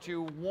bar that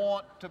you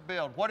want to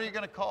build. What are you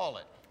going to call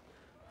it?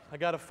 I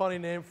got a funny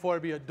name for it.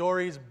 It'd be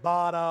Adori's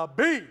Bada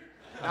Bee.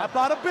 Not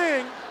Bada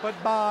Bing, but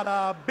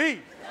Bada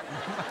Bee.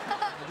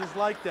 I just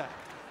like that.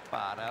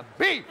 Bada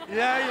Bee.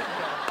 Yeah, you go.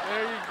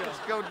 There you go. Let's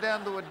go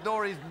down to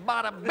Adori's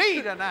Bada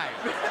Bee tonight.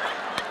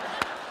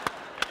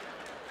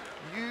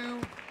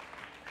 You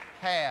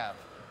have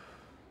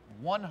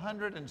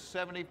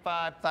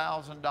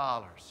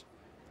 $175,000.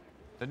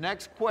 The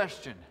next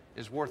question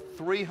is worth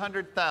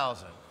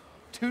 $300,000.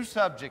 2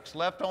 subjects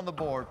left on the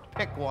board.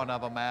 Pick one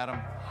of them, Adam.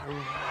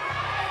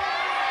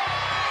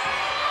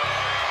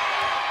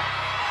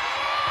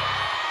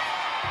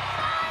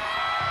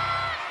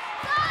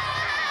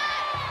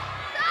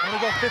 I'm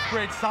gonna go 5th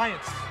grade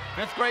science.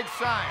 5th grade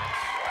science.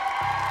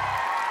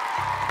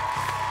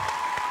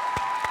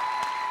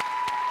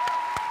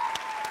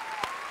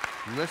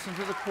 Listen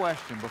to the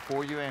question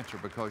before you answer,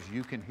 because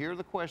you can hear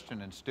the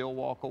question and still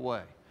walk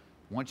away.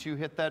 Once you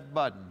hit that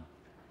button,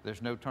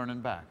 there's no turning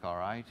back, all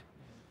right?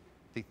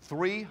 The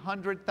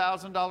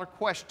 $300,000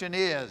 question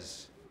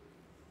is,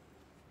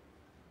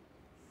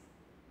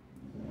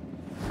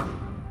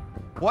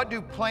 what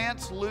do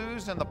plants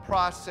lose in the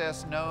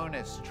process known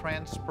as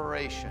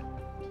transpiration?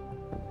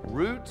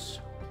 Roots,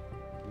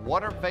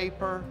 water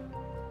vapor,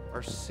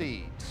 or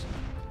seeds?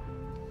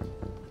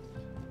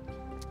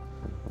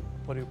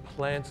 What do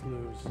plants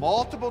lose?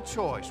 Multiple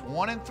choice,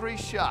 1 in 3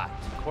 shot.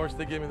 Of course,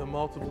 they give me the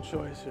multiple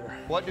choice here.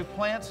 What do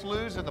plants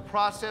lose in the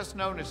process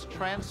known as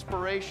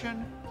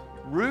transpiration?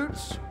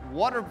 Roots,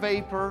 water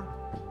vapor,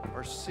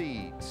 or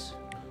seeds?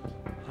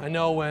 I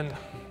know when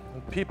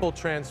people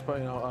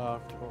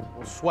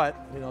sweat,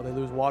 they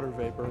lose water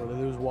vapor or they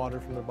lose water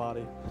from their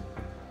body.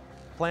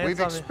 Plants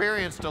We've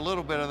experienced a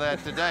little bit of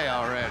that today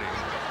already.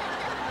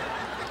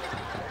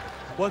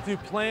 What do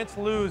plants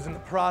lose in the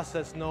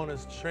process known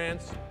as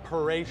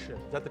transpiration?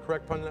 Is that the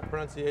correct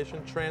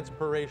pronunciation?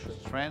 Transpiration.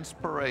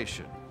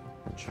 Transpiration.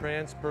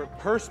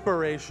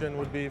 Perspiration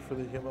would be for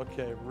the human.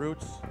 Okay,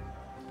 roots,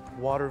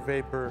 water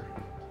vapor,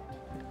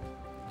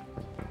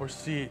 or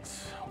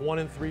seeds. 1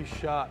 in 3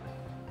 shot.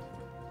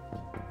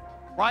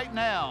 Right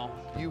now,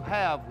 you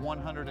have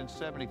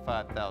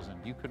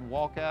 $175,000. You can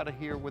walk out of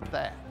here with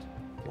that.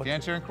 If you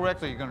answer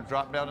incorrectly, you're going to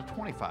drop down to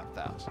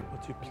 $25,000.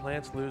 What do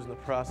plants lose in the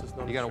process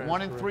known as You got a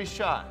 1 in 3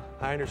 shot.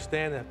 I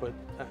understand that, but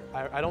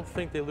I don't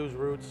think they lose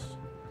roots,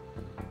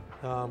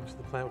 because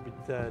the plant would be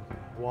dead.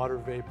 Water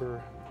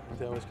vapor,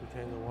 they always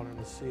contain the water in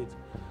the seeds.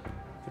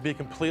 To be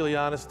completely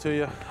honest to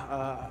you,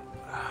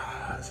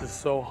 this is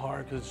so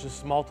hard because it's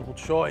just multiple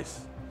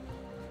choice.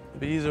 It'd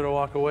be easier to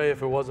walk away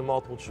if it wasn't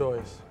multiple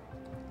choice.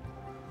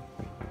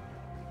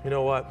 You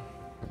know what?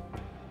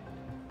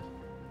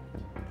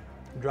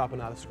 I'm dropping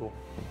out of school.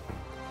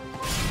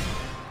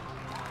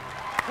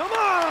 Come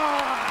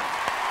on!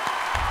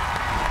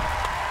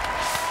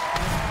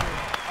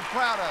 I'm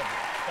proud of you.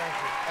 Thank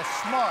you. That's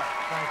smart.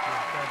 Thank you.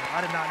 Thank you. I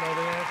did not know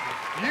the answer.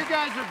 You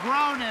guys are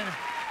groaning.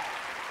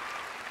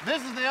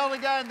 This is the only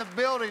guy in the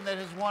building that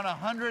has won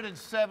 $175,000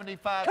 today.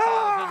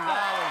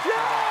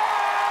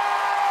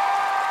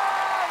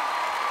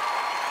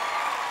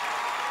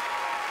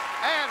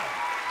 Adam,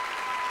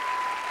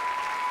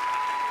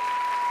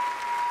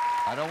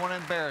 I don't want to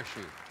embarrass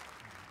you.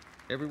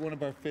 Every one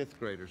of our 5th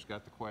graders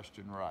got the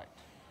question right.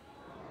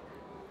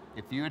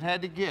 If you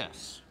had to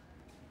guess,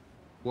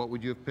 what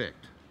would you have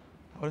picked?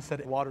 I would have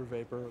said water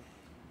vapor.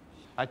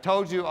 I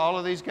told you all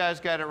of these guys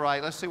got it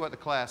right. Let's see what the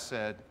class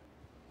said.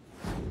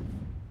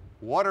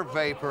 Water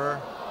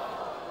vapor.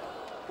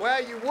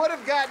 Well, you would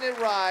have gotten it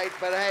right,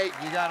 but hey,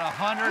 you got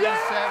 $175,000.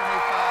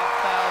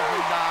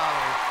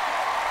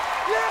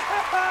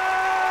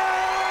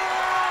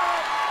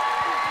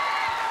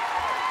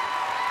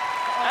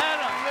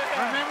 Adam,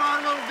 remember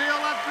our little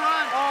deal up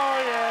front? Oh,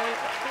 yeah.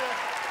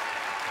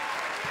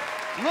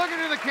 Look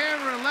into the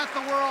camera and let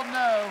the world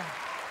know.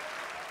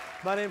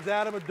 My name's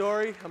Adam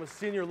Adori. I'm a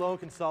senior loan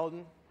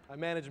consultant. I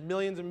manage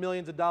millions and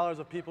millions of dollars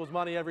of people's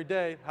money every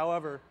day.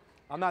 However,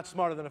 I'm not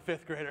smarter than a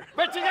fifth grader.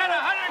 But you got $175,000.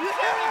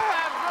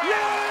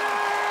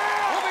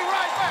 Yeah! We'll be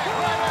right back.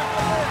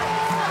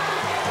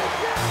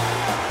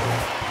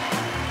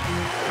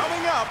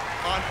 Coming up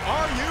on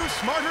Are You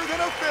Smarter Than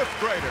a Fifth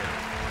Grader?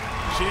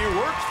 She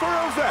works for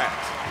a vet.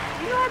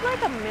 You know, I'd like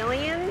 $1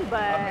 million,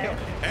 but...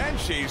 And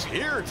she's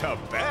here to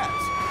bet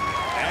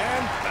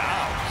and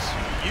bounce.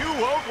 You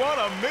won't want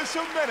to miss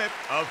a minute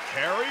of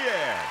Carrie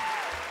Ann.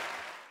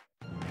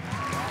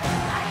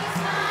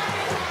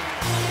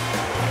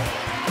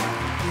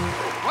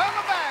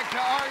 Welcome back to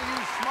Are You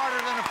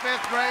Smarter Than a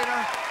Fifth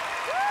Grader?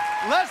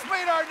 Let's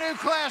meet our new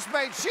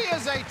classmate. She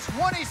is a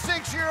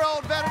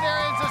 26-year-old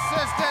veterinarian's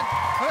assistant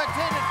who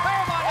attended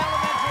Fairmont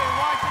Elementary in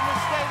Washington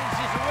State, and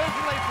she's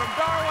originally from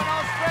Darwin,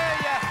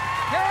 Australia.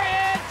 Carrie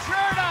Ann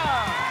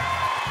Sherdon.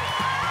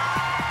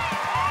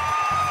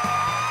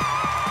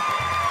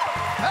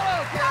 Hello,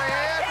 Carrie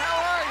Ann. How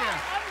are you?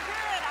 I'm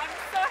good. I'm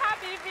so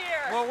happy to be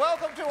here. Well,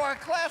 welcome to our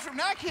classroom.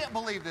 Now, I can't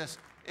believe this.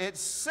 It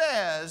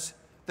says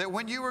that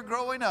when you were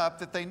growing up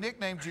that they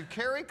nicknamed you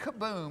Carrie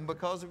Kaboom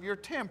because of your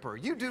temper.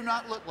 You do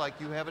not look like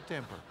you have a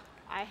temper.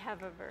 I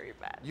have a very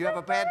bad You have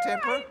a bad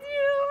temper?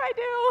 I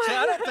do. See,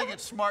 I don't think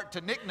it's smart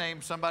to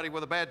nickname somebody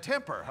with a bad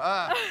temper.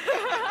 I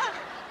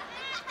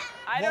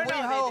Well, don't know.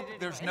 we They hope did it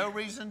there's anyway. no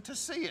reason to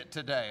see it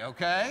today,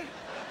 okay?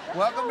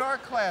 Welcome to our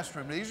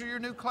classroom. These are your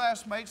new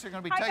classmates. They're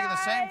going to be Hi, taking the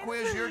same guys.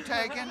 quiz you're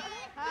taking.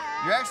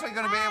 You're actually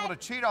going to be able to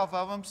cheat off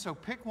of them, so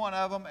pick one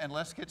of them and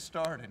let's get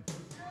started.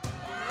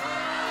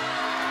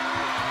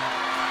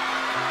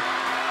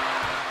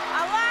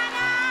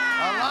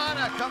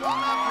 Alana, come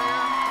on up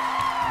here.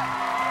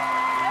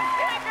 Let's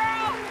do it,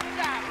 girl. Good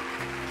job.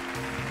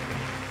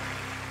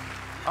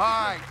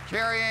 All right,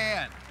 Carrie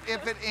Ann,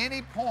 if at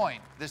any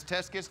point this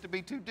test gets to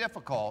be too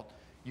difficult,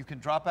 you can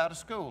drop out of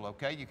school,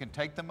 okay? You can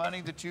take the money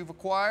that you've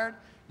acquired,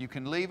 you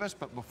can leave us,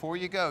 but before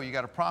you go, you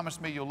got to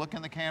promise me you'll look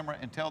in the camera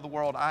and tell the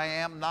world I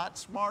am not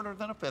smarter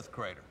than a fifth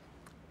grader.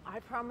 I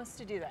promise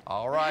to do that.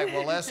 All right,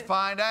 well, let's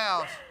find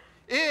out.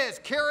 Is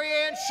Carrie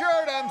Ann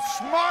Sherdon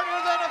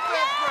smarter than a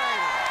fifth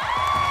grader?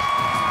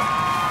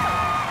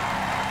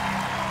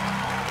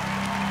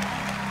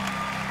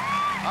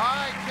 All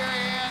right,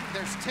 Carrie Ann,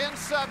 there's 10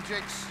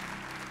 subjects.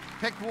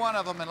 Pick one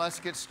of them and let's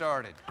get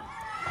started. Well,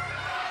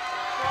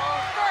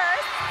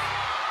 first,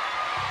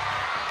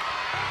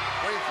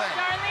 What do you think?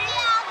 Charlie.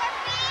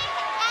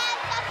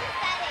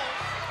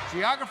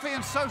 Geography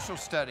and social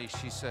studies,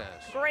 she says.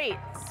 Great.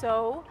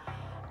 So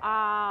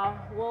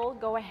we'll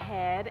go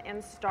ahead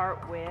and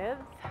start with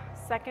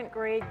second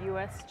grade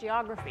U.S.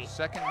 geography.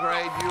 Second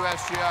grade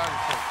U.S.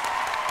 geography.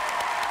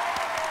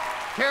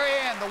 Carrie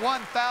Ann, the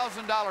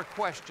 $1,000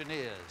 question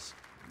is,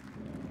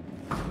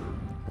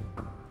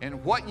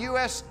 in what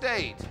U.S.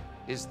 state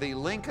is the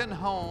Lincoln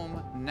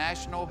Home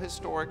National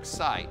Historic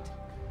Site?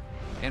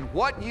 In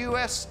what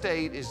U.S.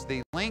 state is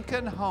the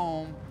Lincoln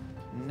Home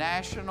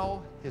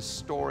National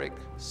Historic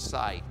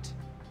Site?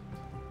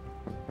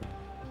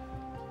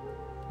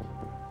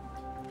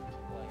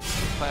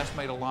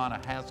 Classmate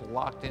Alana has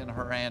locked in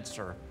her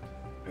answer.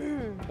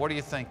 What are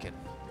you thinking?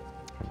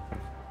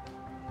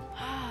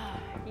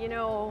 You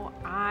know,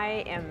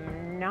 I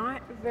am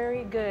not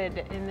very good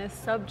in this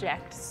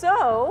subject,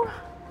 so...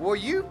 Well,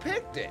 you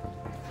picked it.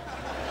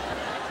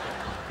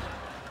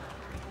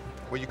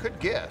 Well, you could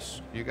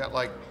guess. You got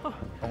like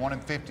a 1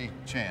 in 50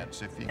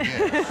 chance if you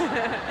guess.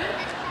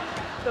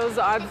 Those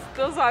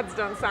odds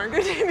don't sound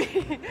good to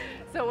me.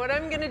 So what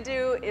I'm gonna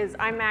do is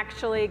I'm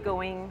actually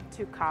going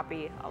to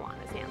copy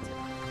Alana's answer.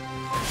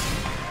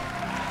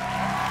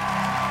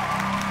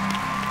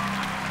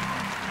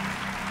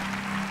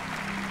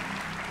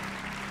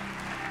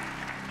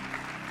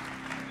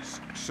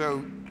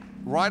 So,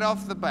 right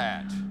off the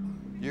bat,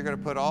 you're gonna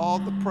put all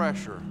the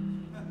pressure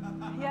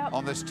Yep,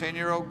 on this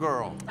 10-year-old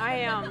girl. I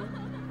am.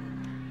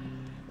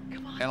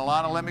 And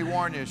Alana, let me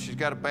warn you, she's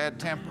got a bad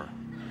temper.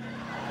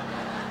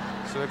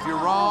 So if you're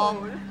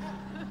wrong,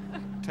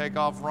 take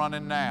off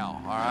running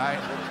now, all right?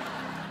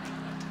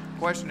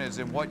 Question is,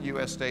 in what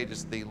U.S. state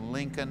is the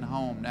Lincoln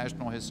Home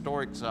National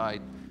Historic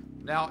Site?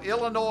 Now,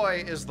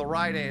 Illinois is the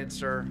right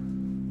answer,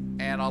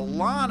 and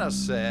Alana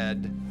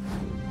said,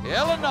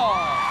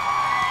 Illinois.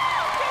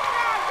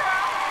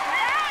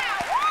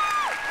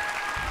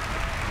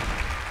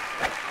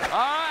 All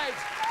right.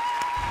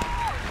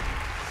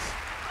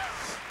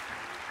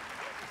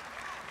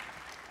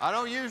 I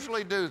don't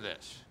usually do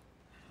this,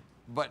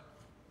 but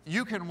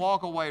you can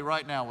walk away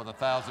right now with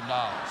 $1,000.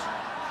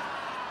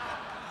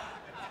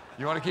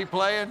 You want to keep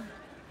playing?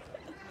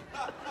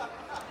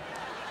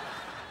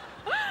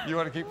 You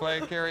want to keep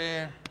playing, Carrie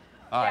Ann?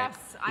 All right.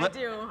 Yes, I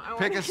do. I Pick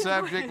wanna a keep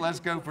subject. playing. Let's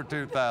go for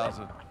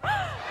 2,000.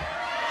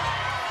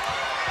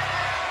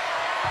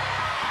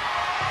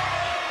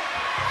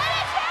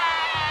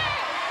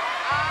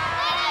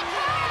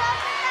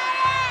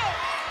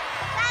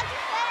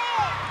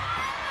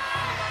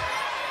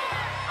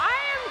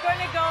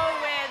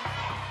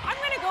 I'm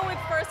gonna go with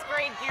first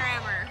grade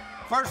grammar.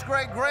 First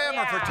grade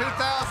grammar for $2,000.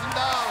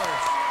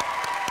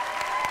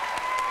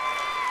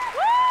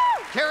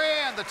 Woo! Carrie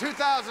Ann, the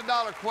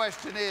 $2,000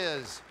 question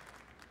is,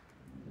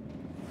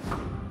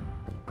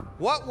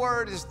 what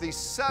word is the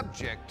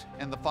subject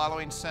in the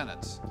following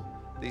sentence?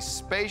 The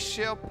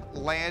spaceship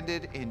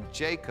landed in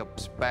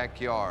Jacob's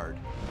backyard.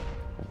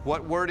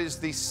 What word is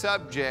the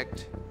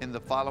subject in the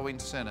following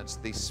sentence?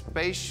 The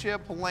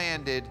spaceship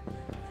landed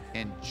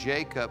in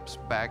Jacob's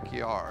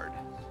backyard.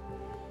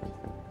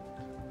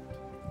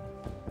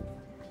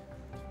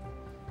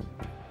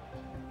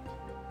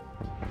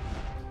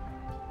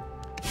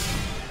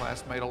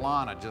 Classmate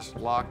Alana just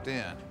locked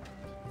in.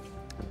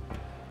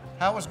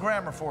 How was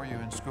grammar for you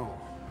in school?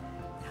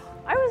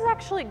 I was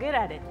actually good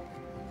at it.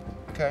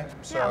 Okay,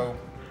 so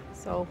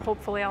So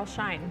hopefully I'll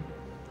shine.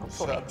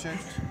 Hopefully.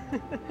 subject.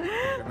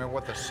 Remember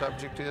what the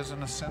subject is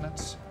in a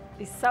sentence?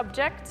 The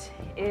subject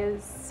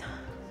is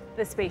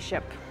the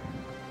spaceship.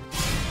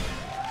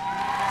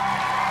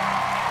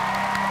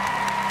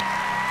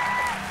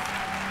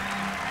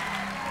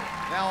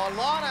 Now,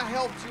 Alana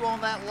helped you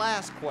on that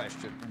last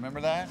question.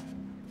 Remember that?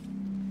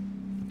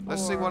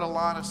 Let's see what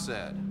Alana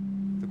said.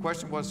 The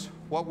question was,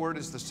 what word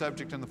is the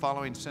subject in the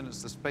following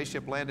sentence? The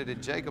spaceship landed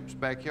in Jacob's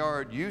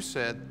backyard. You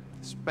said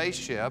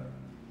spaceship.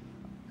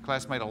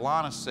 Classmate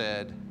Alana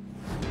said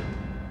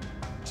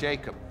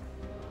Jacob.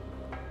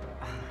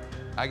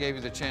 I gave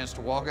you the chance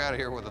to walk out of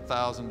here with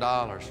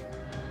 $1,000.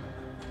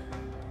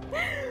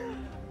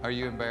 Are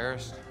you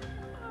embarrassed?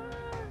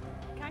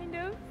 Kind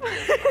of.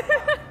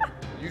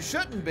 You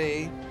shouldn't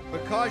be,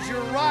 because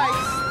you're right.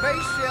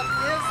 Spaceship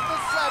is the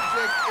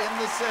subject in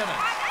the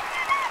sentence.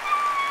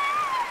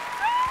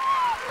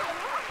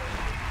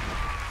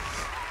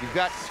 You've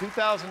got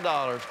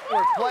 $2,000.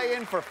 We're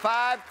playing for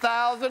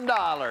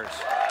 $5,000.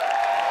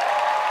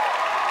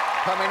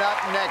 Coming up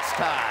next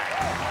time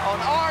on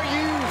Are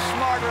You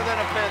Smarter Than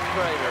a Fifth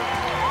Grader?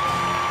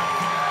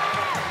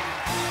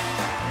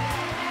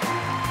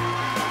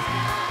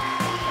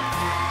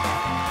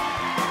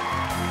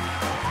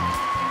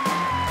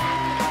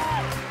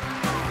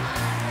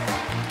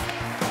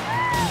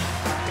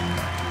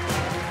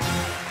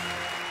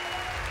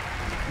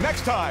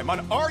 Next time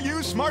on Are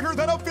You Smarter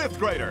Than a Fifth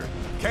Grader?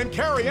 Can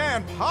Carrie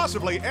Ann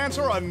possibly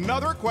answer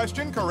another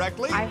question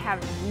correctly? I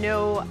have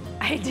no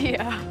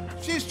idea.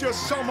 She's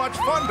just so much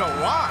fun to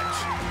watch.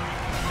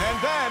 And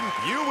then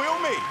you will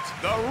meet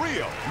the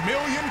real $1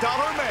 Million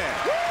Man.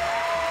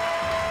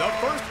 The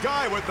first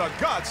guy with the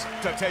guts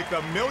to take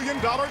the $1 million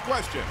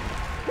question.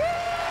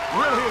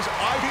 Will his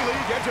Ivy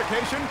League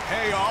education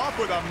pay off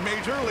with a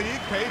major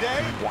league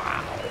payday?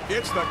 Wow.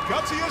 It's the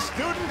gutsiest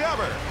student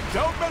ever.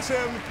 Don't miss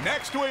him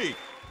next week.